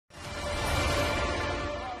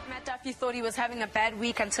Matt Duffy thought he was having a bad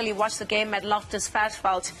week until he watched the game at Loftus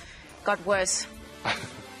Versfeld. Got worse.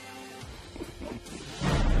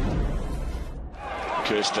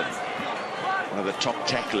 Kirsten, one of the top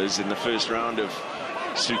tacklers in the first round of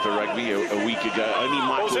Super Rugby a week ago. Only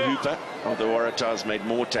Michael Hooper of the Waratahs made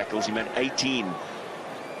more tackles. He made 18.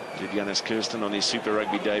 Did Jan Kirsten on his Super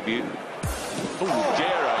Rugby debut. Oh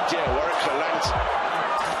dear, Warrick Gelant.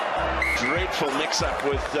 Dreadful mix-up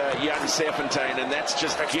with Jan Serfontein, and that's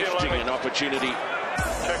just gifting an opportunity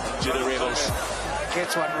to the Rebels.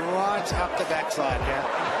 Gets one right up the backside here.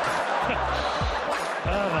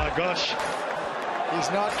 Oh my gosh.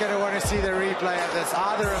 He's not going to want to see the replay of this,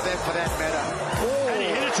 either of them for that matter. Ooh. And he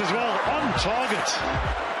hit it as well, on target.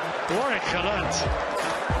 Warrick Gelant.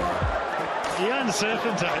 Jan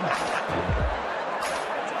Serfontein.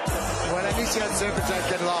 Well, at least Jan Serfontein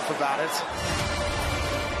can laugh about it.